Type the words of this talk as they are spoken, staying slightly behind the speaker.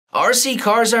RC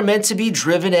cars are meant to be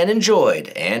driven and enjoyed,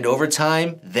 and over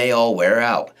time, they all wear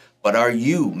out. But are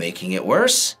you making it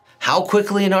worse? How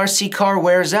quickly an RC car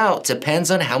wears out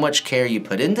depends on how much care you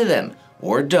put into them,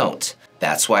 or don't.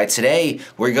 That's why today,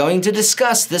 we're going to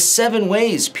discuss the 7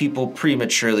 ways people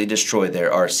prematurely destroy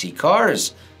their RC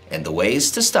cars, and the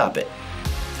ways to stop it.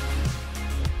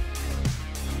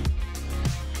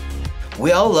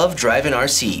 We all love driving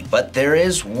RC, but there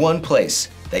is one place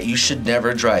that you should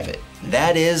never drive it.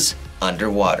 That is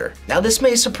underwater. Now this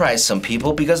may surprise some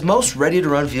people because most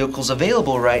ready-to-run vehicles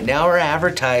available right now are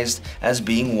advertised as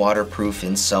being waterproof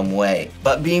in some way.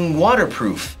 But being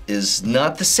waterproof is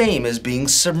not the same as being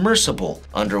submersible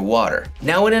underwater.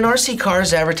 Now when an RC car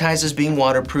is advertised as being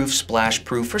waterproof,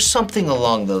 splash-proof, or something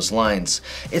along those lines,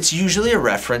 it's usually a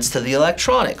reference to the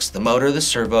electronics, the motor, the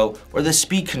servo, or the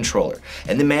speed controller.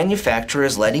 And the manufacturer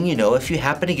is letting you know if you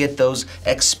happen to get those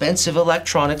expensive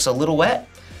electronics a little wet,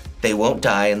 they won't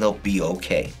die and they'll be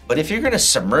okay. But if you're gonna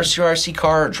submerge your RC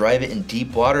car or drive it in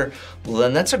deep water, well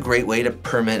then that's a great way to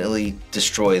permanently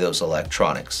destroy those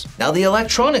electronics. Now the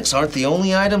electronics aren't the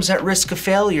only items at risk of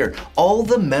failure. All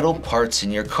the metal parts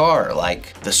in your car,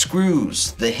 like the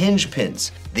screws, the hinge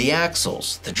pins, the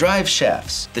axles, the drive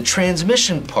shafts, the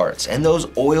transmission parts, and those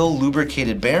oil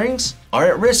lubricated bearings are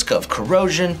at risk of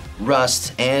corrosion,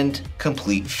 rust, and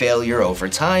complete failure over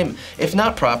time if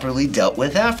not properly dealt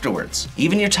with afterwards.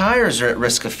 Even your tires are at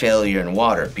risk of failure in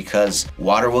water because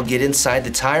water will get inside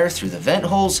the tire through the vent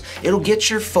holes, it'll get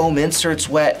your foam inserts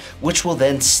wet, which will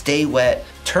then stay wet,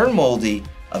 turn moldy,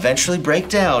 eventually break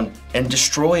down, and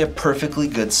destroy a perfectly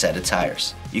good set of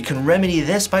tires. You can remedy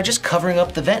this by just covering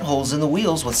up the vent holes in the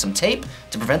wheels with some tape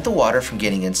to prevent the water from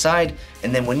getting inside,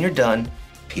 and then when you're done,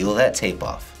 peel that tape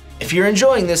off. If you're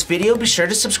enjoying this video, be sure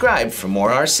to subscribe for more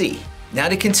RC. Now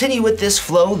to continue with this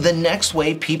flow, the next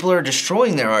way people are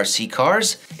destroying their RC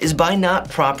cars is by not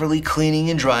properly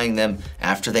cleaning and drying them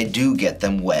after they do get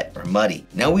them wet or muddy.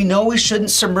 Now we know we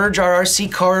shouldn't submerge our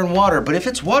RC car in water, but if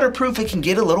it's waterproof, it can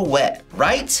get a little wet,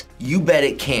 right? You bet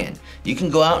it can. You can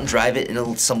go out and drive it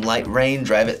in some light rain,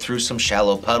 drive it through some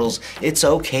shallow puddles. It's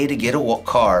okay to get a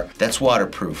car that's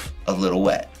waterproof a little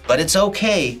wet. But it's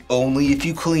okay only if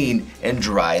you clean and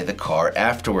dry the car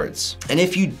afterwards. And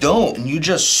if you don't, and you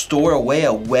just store away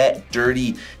a wet,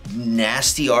 dirty,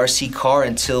 nasty RC car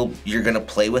until you're gonna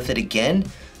play with it again,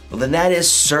 well then that is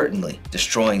certainly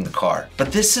destroying the car.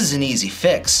 But this is an easy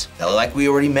fix. Now like we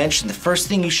already mentioned, the first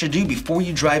thing you should do before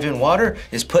you drive in water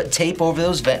is put tape over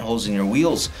those vent holes in your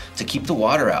wheels to keep the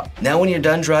water out. Now when you're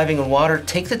done driving in water,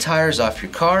 take the tires off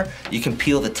your car, you can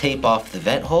peel the tape off the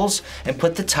vent holes and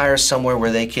put the tires somewhere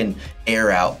where they can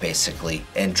air out basically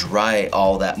and dry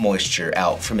all that moisture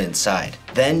out from inside.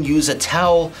 Then use a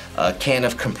towel, a can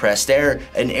of compressed air,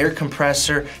 an air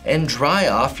compressor, and dry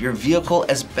off your vehicle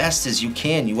as best as you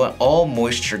can. You want all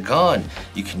moisture gone.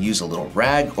 You can use a little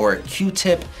rag or a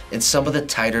Q-tip in some of the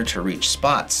tighter to reach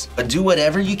spots. But do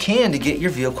whatever you can to get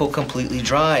your vehicle completely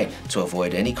dry to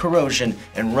avoid any corrosion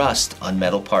and rust on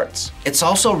metal parts. It's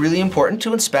also really important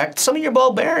to inspect some of your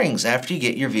ball bearings after you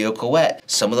get your vehicle wet.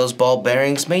 Some of those ball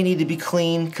bearings may need to be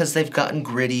clean because they've gotten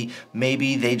gritty.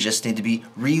 Maybe they just need to be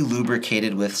re-lubricated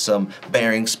with some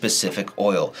bearing specific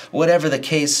oil. Whatever the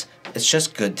case, it's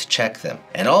just good to check them.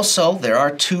 And also, there are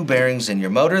 2 bearings in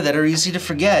your motor that are easy to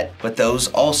forget, but those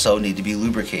also need to be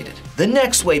lubricated. The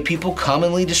next way people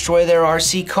commonly destroy their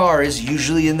RC car is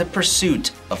usually in the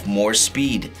pursuit of more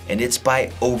speed, and it's by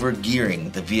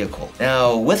overgearing the vehicle.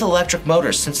 Now, with electric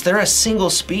motors, since they're a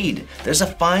single speed, there's a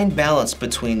fine balance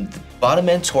between the bottom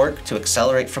end torque to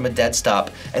accelerate from a dead stop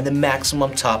and the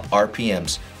maximum top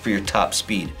RPMs for your top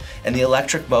speed. And the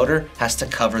electric motor has to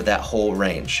cover that whole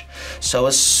range. So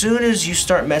as soon as you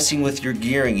start messing with your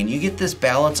gearing and you get this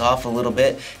balance off a little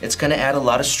bit, it's gonna add a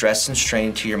lot of stress and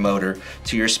strain to your motor,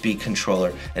 to your speed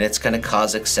controller, and it's gonna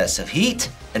cause excessive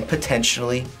heat and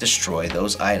potentially destroy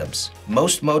those items.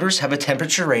 Most motors have a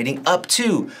temperature rating up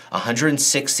to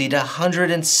 160 to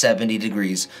 170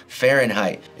 degrees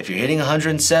Fahrenheit. If you're hitting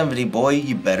 170, boy,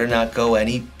 you better not go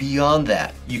any beyond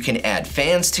that. You can add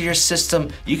fans to your system,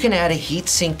 you can add a heat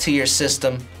sink to your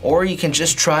system, or you can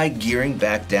just try gearing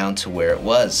back down to where it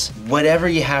was. Whatever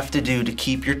you have to do to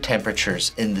keep your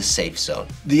temperatures in the safe zone.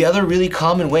 The other really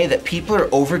common way that people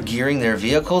are over-gearing their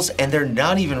vehicles and they're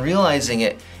not even realizing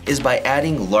it is by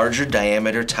adding larger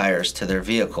diameter tires to their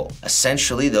vehicle.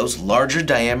 Essentially, those larger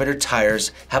diameter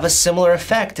tires have a similar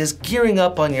effect as gearing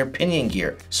up on your pinion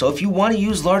gear. So if you want to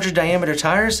use larger diameter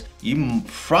tires, you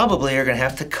probably are going to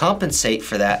have to compensate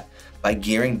for that by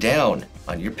gearing down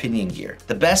on your pinion gear.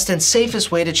 The best and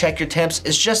safest way to check your temps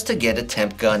is just to get a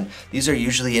temp gun. These are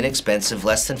usually inexpensive,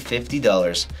 less than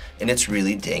 $50, and it's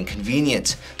really dang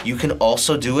convenient. You can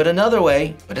also do it another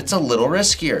way, but it's a little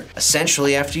riskier.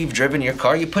 Essentially, after you've driven your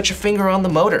car, you put your finger on the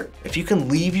motor. If you can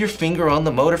leave your finger on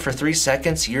the motor for 3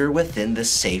 seconds, you're within the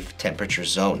safe temperature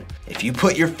zone. If you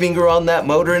put your finger on that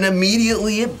motor and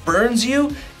immediately it burns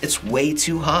you, it's way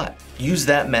too hot. Use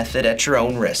that method at your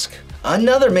own risk.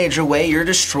 Another major way you're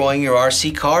destroying your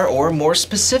RC car, or more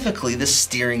specifically the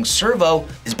steering servo,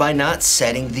 is by not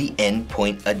setting the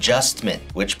endpoint adjustment,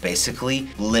 which basically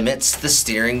limits the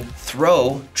steering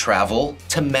throw travel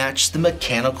to match the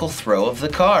mechanical throw of the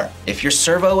car. If your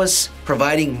servo is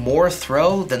providing more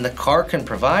throw than the car can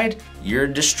provide, you're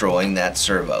destroying that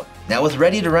servo. Now with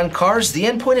ready-to-run cars, the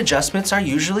endpoint adjustments are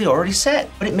usually already set,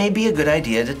 but it may be a good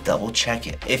idea to double check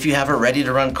it. If you have a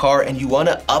ready-to-run car and you want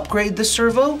to upgrade the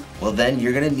servo, well then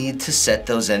you're going to need to set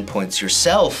those endpoints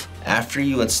yourself after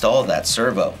you install that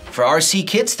servo. For RC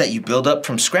kits that you build up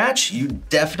from scratch, you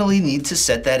definitely need to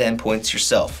set that endpoints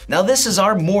yourself. Now this is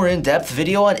our more in-depth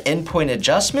video on endpoint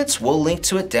adjustments. We'll link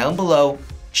to it down below.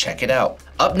 Check it out.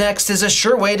 Up next is a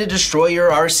sure way to destroy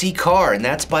your RC car, and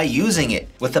that's by using it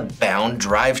with a bound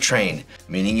drivetrain,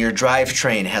 meaning your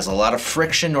drivetrain has a lot of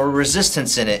friction or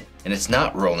resistance in it and it's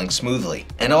not rolling smoothly.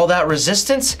 And all that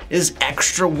resistance is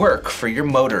extra work for your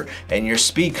motor and your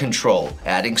speed control,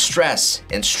 adding stress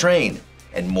and strain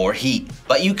and more heat.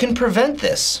 But you can prevent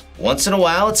this. Once in a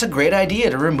while, it's a great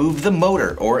idea to remove the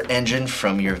motor or engine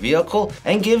from your vehicle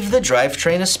and give the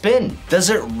drivetrain a spin. Does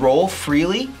it roll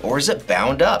freely or is it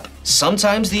bound up?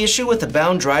 Sometimes the issue with the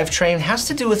bound drivetrain has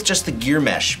to do with just the gear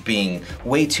mesh being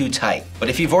way too tight. But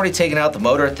if you've already taken out the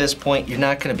motor at this point, you're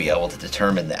not going to be able to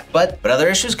determine that. But other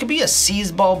issues could be a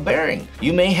seized ball bearing.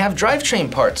 You may have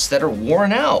drivetrain parts that are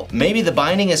worn out. Maybe the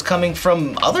binding is coming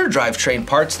from other drivetrain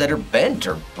parts that are bent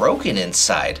or broken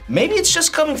inside. Maybe it's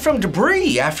just coming from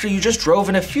debris after you just drove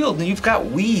in a field and you've got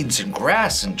weeds and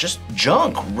grass and just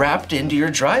junk wrapped into your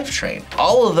drivetrain.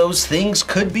 All of those things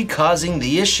could be causing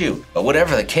the issue. But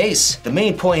whatever the case, the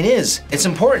main point is, it's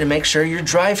important to make sure your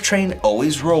drivetrain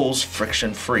always rolls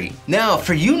friction-free. Now,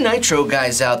 for you nitro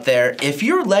guys out there, if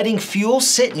you're letting fuel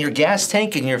sit in your gas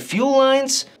tank and your fuel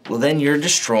lines, well then you're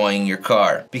destroying your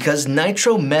car, because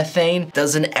nitromethane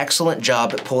does an excellent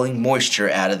job at pulling moisture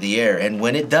out of the air, and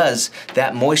when it does,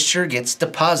 that moisture gets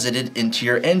deposited into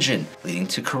your engine, leading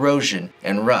to corrosion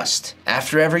and rust.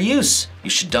 After every use, you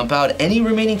should dump out any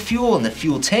remaining fuel in the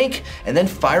fuel tank and then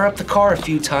fire up the car a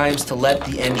few times to let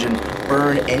the engine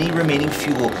burn any remaining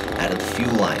fuel out of the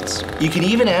fuel lines. You can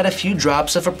even add a few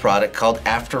drops of a product called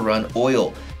after-run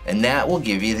oil, and that will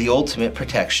give you the ultimate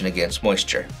protection against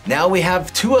moisture. Now we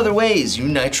have 2 other ways you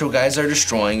nitro guys are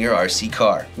destroying your RC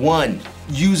car. 1.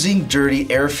 Using dirty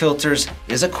air filters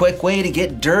is a quick way to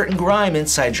get dirt and grime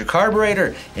inside your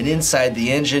carburetor and inside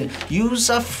the engine.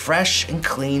 Use a fresh and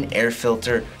clean air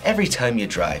filter every time you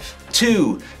drive.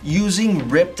 2. Using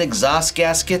ripped exhaust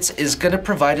gaskets is going to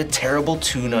provide a terrible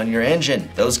tune on your engine.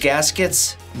 Those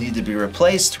gaskets need to be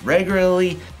replaced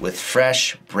regularly with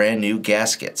fresh, brand new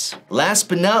gaskets. Last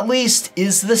but not least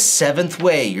is the 7th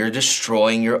way you're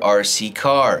destroying your RC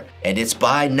car, and it's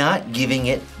by not giving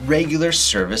it regular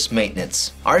service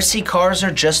maintenance. RC cars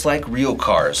are just like real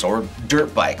cars or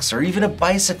dirt bikes or even a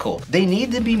bicycle. They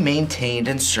need to be maintained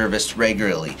and serviced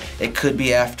regularly. It could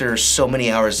be after so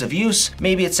many hours of use,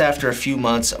 maybe it's after a few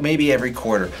months, maybe every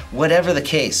quarter, whatever the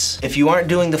case. If you aren't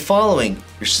doing the following,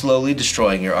 you're slowly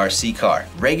destroying your RC car.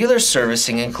 Regular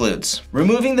servicing includes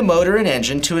removing the motor and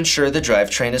engine to ensure the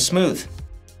drivetrain is smooth.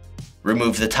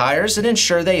 Remove the tires and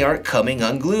ensure they aren't coming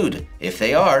unglued. If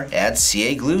they are, add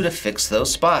CA glue to fix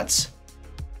those spots.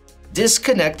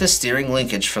 Disconnect the steering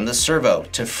linkage from the servo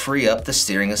to free up the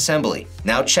steering assembly.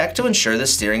 Now check to ensure the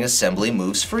steering assembly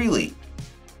moves freely.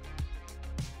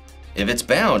 If it's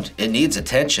bound, it needs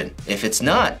attention. If it's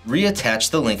not, reattach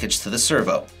the linkage to the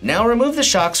servo. Now remove the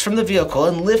shocks from the vehicle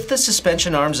and lift the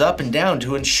suspension arms up and down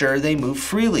to ensure they move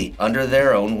freely under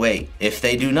their own weight. If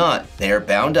they do not, they are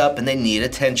bound up and they need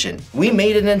attention. We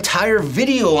made an entire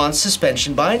video on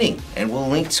suspension binding, and we'll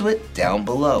link to it down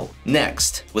below.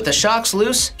 Next, with the shocks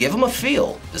loose, give them a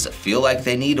feel. Does it feel like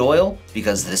they need oil?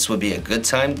 Because this would be a good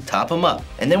time to top them up.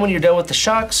 And then when you're done with the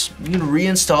shocks, you can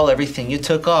reinstall everything you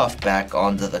took off back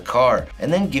onto the car,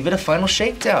 and then give it a final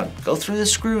shakedown. Go through the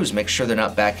screws, make sure they're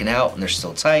not backing out and they're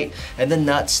still tight, and the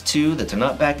nuts too, that they're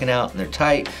not backing out and they're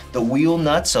tight. The wheel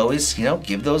nuts, always,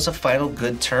 give those a final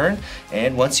good turn,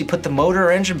 and once you put the motor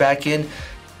or engine back in,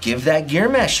 give that gear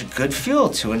mesh a good feel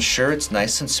to ensure it's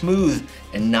nice and smooth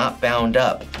and not bound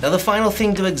up. Now the final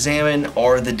thing to examine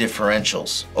are the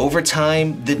differentials. Over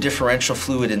time, the differential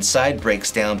fluid inside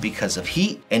breaks down because of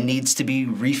heat and needs to be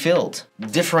refilled.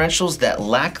 Differentials that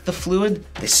lack the fluid,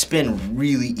 they spin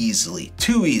really easily,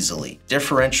 too easily.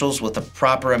 Differentials with a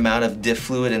proper amount of diff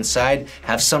fluid inside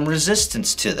have some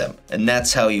resistance to them, and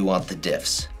that's how you want the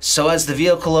diffs. So as the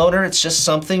vehicle owner, it's just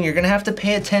something you're gonna have to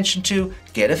pay attention to,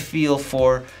 get a feel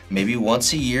for, maybe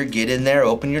once a year, get in there,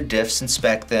 open your diffs,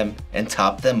 inspect them, and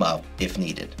top them up if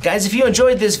needed. Guys, if you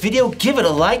enjoyed this video, give it a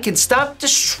like and stop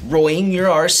destroying your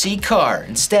RC car.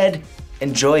 Instead,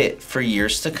 enjoy it for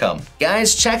years to come.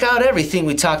 Guys, check out everything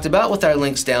we talked about with our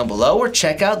links down below, or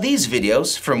check out these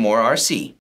videos for more RC.